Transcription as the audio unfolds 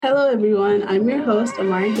Hello, everyone. I'm your host,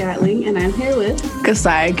 Amari Gatling, and I'm here with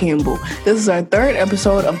Kasaya Campbell. This is our third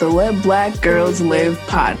episode of the Let Black Girls Live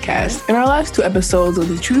podcast. In our last two episodes of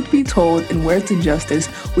The Truth Be Told and Where to Justice,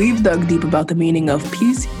 we've dug deep about the meaning of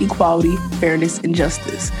peace, equality, fairness, and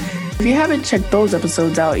justice. If you haven't checked those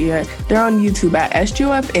episodes out yet, they're on YouTube at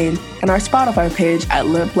SGOFN and our Spotify page at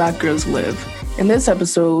Let Black Girls Live. In this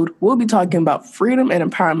episode, we'll be talking about freedom and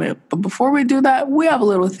empowerment. But before we do that, we have a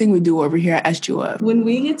little thing we do over here at SGOF. When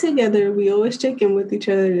we get together, we always check in with each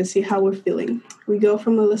other to see how we're feeling. We go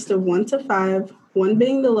from a list of 1 to 5, 1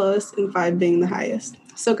 being the lowest and 5 being the highest.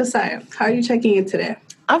 So, Kasaya, how are you checking in today?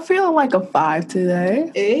 I'm feeling like a 5 today.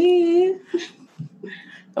 Hey.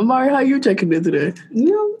 Amari, how you checking in today?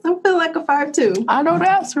 I'm feeling like a 5 too. I know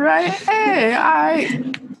that's right. Hey, all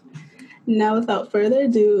right. Now, without further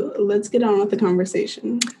ado, let's get on with the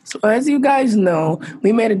conversation. So as you guys know,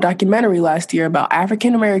 we made a documentary last year about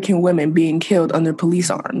African-American women being killed under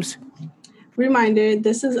police arms. Reminder,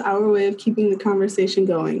 this is our way of keeping the conversation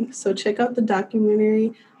going. So check out the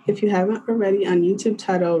documentary if you haven't already on YouTube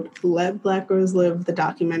titled Let Black Girls Live, the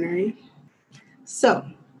documentary. So,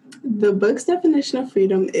 the book's definition of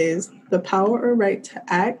freedom is the power or right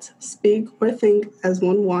to act, speak, or think as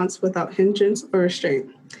one wants without hindrance or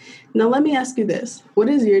restraint. Now, let me ask you this. What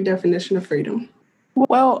is your definition of freedom?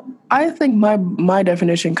 Well, I think my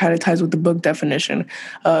definition kind of ties with the book definition.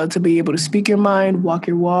 To be able to speak your mind, walk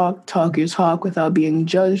your walk, talk your talk without being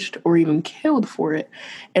judged or even killed for it.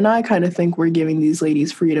 And I kind of think we're giving these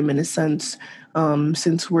ladies freedom in a sense,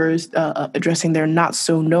 since we're addressing their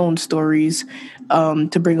not-so-known stories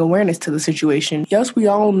to bring awareness to the situation. Yes, we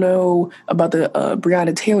all know about the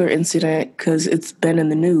Breonna Taylor incident because it's been in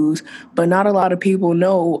the news, but not a lot of people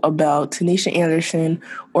know about Tanisha Anderson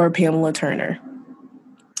or Pamela Turner.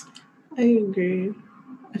 I agree.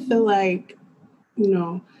 I feel like,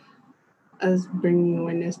 us bringing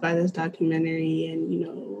awareness by this documentary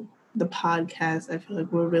and, the podcast, I feel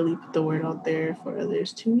like we'll really put the word out there for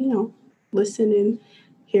others to, listen and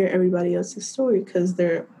hear everybody else's story, because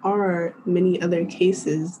there are many other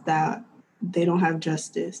cases that they don't have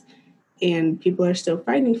justice and people are still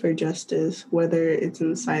fighting for justice, whether it's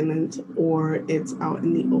in silence or it's out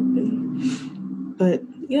in the open. But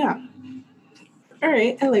yeah. All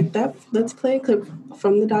right, I like that. Let's play a clip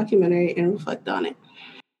from the documentary and reflect on it.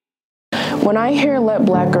 When I hear Let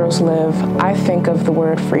Black Girls Live, I think of the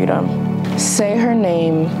word freedom. Say her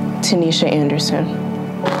name, Tanisha Anderson.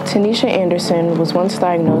 Tanisha Anderson was once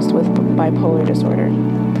diagnosed with bipolar disorder.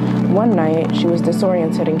 One night, she was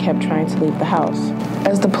disoriented and kept trying to leave the house.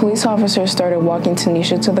 As the police officer started walking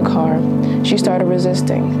Tanisha to the car, she started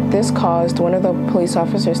resisting. This caused one of the police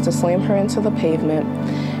officers to slam her into the pavement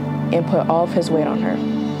and put all of his weight on her.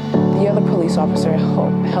 The other police officer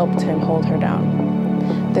helped him hold her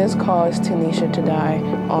down. This caused Tanisha to die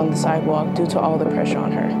on the sidewalk due to all the pressure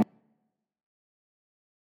on her.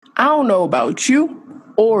 I don't know about you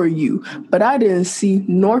or you, but I didn't see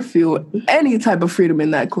nor feel any type of freedom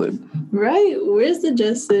in that clip. Right? Where's the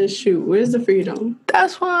justice? Shoot, where's the freedom?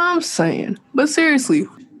 That's what I'm saying. But seriously,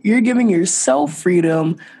 you're giving yourself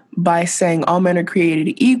freedom by saying all men are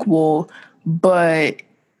created equal, but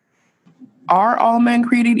are all men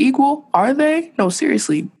created equal? Are they? No,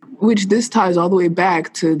 seriously. Which this ties all the way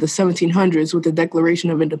back to the 1700s with the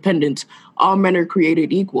Declaration of Independence. All men are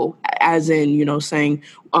created equal, as in, saying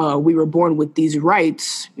we were born with these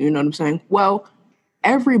rights, you know what I'm saying? Well,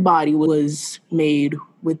 everybody was made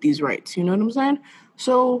with these rights, you know what I'm saying?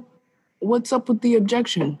 So what's up with the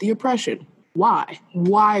objection, the oppression? Why?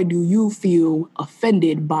 Why do you feel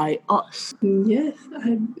offended by us? Yes,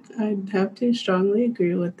 I'd have to strongly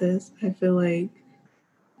agree with this. I feel like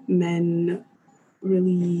men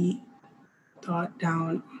really thought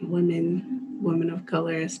down on women of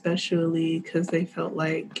color, especially because they felt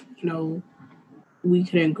like, we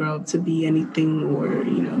couldn't grow up to be anything, or,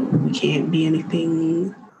 we can't be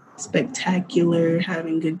anything spectacular,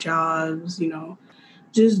 having good jobs,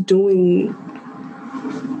 just doing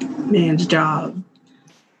man's job.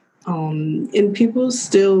 And people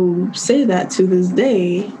still say that to this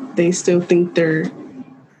day. They still think they're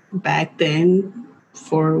back then.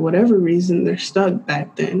 For whatever reason, they're stuck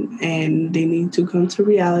back then, and they need to come to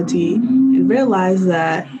reality and realize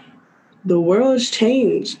that the world's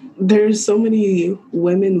changed. There's so many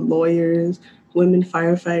women lawyers, women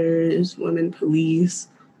firefighters, women police,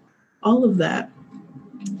 all of that.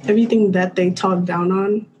 Everything that they talk down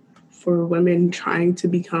on for women trying to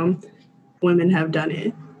become, women have done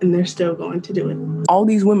it, and they're still going to do it. All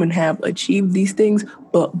these women have achieved these things,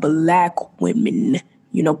 but Black women,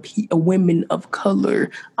 women of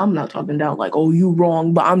color. I'm not talking down like, oh, you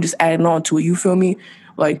wrong, but I'm just adding on to it. You feel me?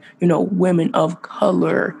 like, women of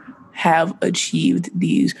color have achieved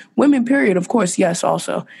these. Women, period, of course, yes,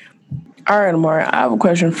 also. All right, Amari, I have a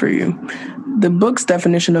question for you. The book's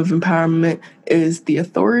definition of empowerment is the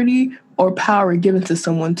authority or power given to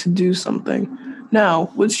someone to do something.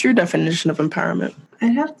 Now, what's your definition of empowerment?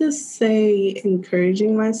 I'd have to say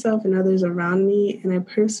encouraging myself and others around me. And I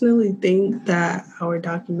personally think that our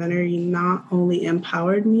documentary not only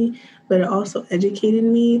empowered me, but it also educated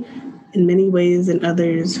me in many ways and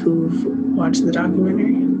others who've watched the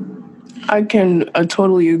documentary. I can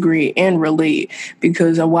totally agree and relate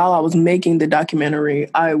because while I was making the documentary,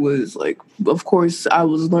 I was like, of course, I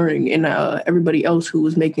was learning, and everybody else who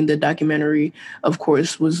was making the documentary, of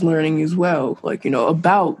course, was learning as well, like,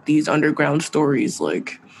 about these underground stories,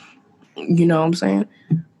 like, you know what I'm saying?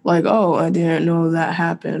 Like, oh, I didn't know that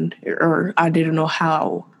happened, or I didn't know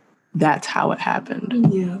how that's how it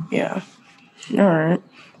happened. Yeah. All right.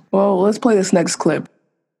 Well, let's play this next clip.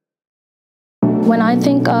 When I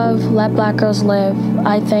think of Let Black Girls Live,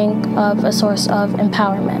 I think of a source of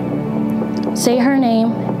empowerment. Say her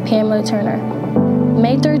name, Pamela Turner.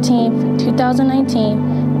 May 13th,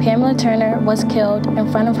 2019, Pamela Turner was killed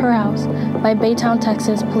in front of her house by Baytown,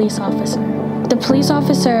 Texas police officer. The police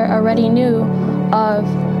officer already knew of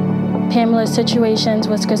Pamela's situations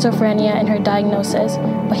with schizophrenia and her diagnosis,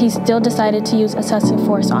 but he still decided to use excessive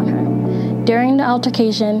force on her. During the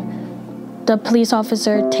altercation, the police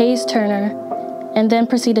officer tased Turner and then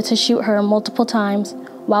proceeded to shoot her multiple times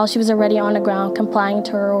while she was already on the ground complying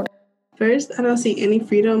to her order. First, I don't see any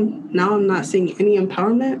freedom. Now I'm not seeing any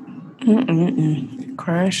empowerment.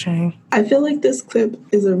 Crashing. I feel like this clip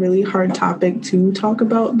is a really hard topic to talk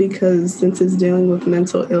about because since it's dealing with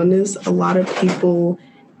mental illness, a lot of people,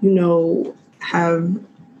 have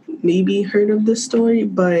maybe heard of this story,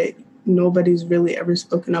 but nobody's really ever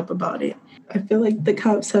spoken up about it. I feel like the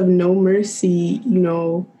cops have no mercy,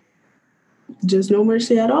 just no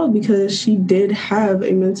mercy at all because she did have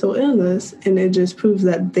a mental illness, and it just proves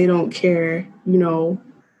that they don't care,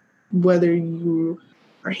 whether you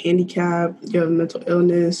are handicapped, you have a mental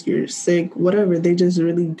illness, you're sick, whatever. They just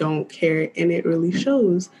really don't care, and it really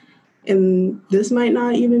shows. And this might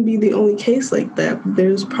not even be the only case like that.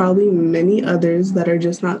 There's probably many others that are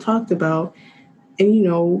just not talked about.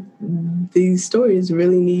 And, these stories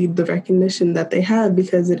really need the recognition that they have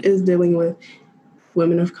because it is dealing with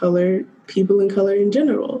women of color, people in color in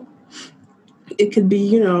general. It could be,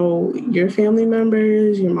 your family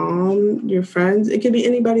members, your mom, your friends. It could be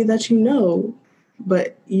anybody that you know,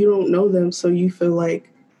 but you don't know them, so you feel like,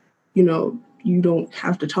 you don't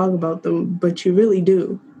have to talk about them, but you really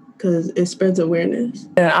do because it spreads awareness.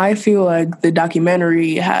 And I feel like the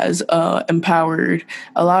documentary has empowered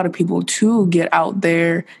a lot of people to get out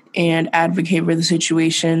there and advocate for the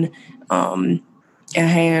situation at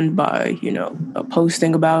hand by,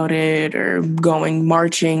 posting about it or going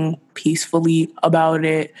marching peacefully about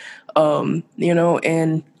it,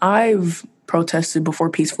 and I've protested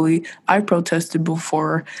before peacefully. I've protested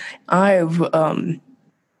before. I've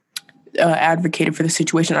advocated for the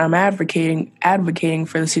situation. I'm advocating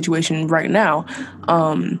for the situation right now.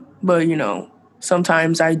 But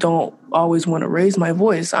sometimes I don't always want to raise my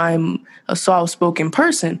voice. I'm a soft-spoken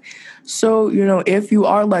person. So, if you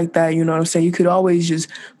are like that, what I'm saying, you could always just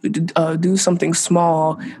do something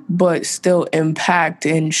small, but still impact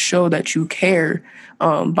and show that you care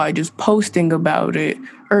by just posting about it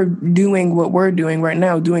or doing what we're doing right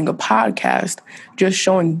now, doing a podcast, just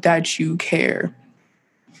showing that you care.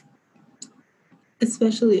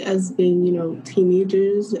 Especially as being,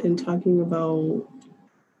 teenagers and talking about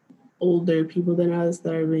older people than us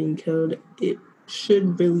that are being killed, it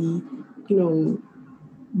should really,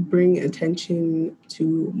 bring attention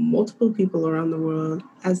to multiple people around the world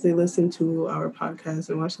as they listen to our podcast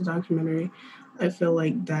and watch the documentary. I feel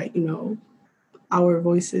like that, our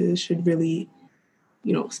voices should really,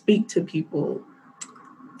 speak to people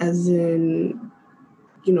as in,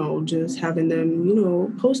 just having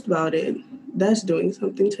them, post about it. That's doing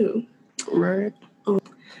something too. Right.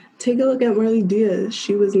 Take a look at Marley Diaz.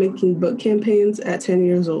 She was making book campaigns at 10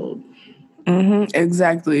 years old.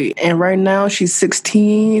 Exactly. And right now she's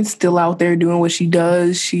 16, still out there doing what she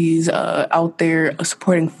does. She's out there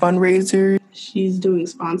supporting fundraisers. She's doing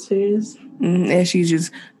sponsors. And she's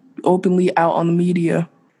just openly out on the media.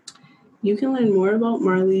 You can learn more about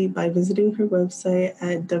Marley by visiting her website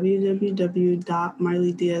at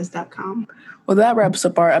www.marleydiaz.com. Well, that wraps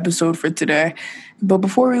up our episode for today. But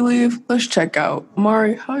before we leave, let's check out.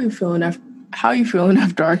 Mari, how are you feeling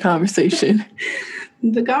after our conversation?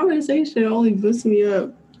 The conversation only boosts me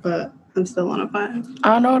up, but I'm still on a 5.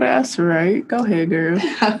 I know that's right. Go ahead, girl.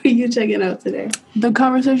 How are you checking out today? The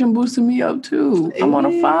conversation boosted me up too. I'm on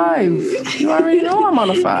a 5. You already know I'm on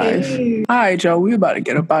a 5. Hey. All right, y'all. We about to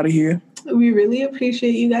get up out of here. We really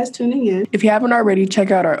appreciate you guys tuning in. If you haven't already,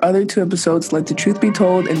 check out our other 2 episodes, Let the Truth Be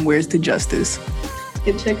Told and Where's the Justice.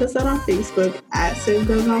 And check us out on Facebook at Save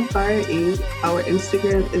Girls on Fire Inc. Our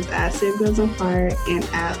Instagram is at Save Girls on Fire and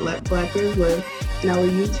at Let Black Girls Live. And our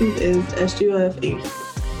YouTube is SGOF Inc.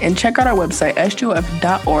 And check out our website,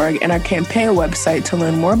 sgof.org, and our campaign website to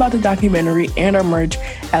learn more about the documentary and our merch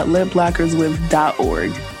at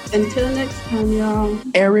letblackgirlslive.org. Until next time, y'all.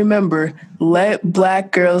 And remember, let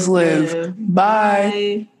Black girls live. Bye.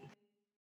 Bye.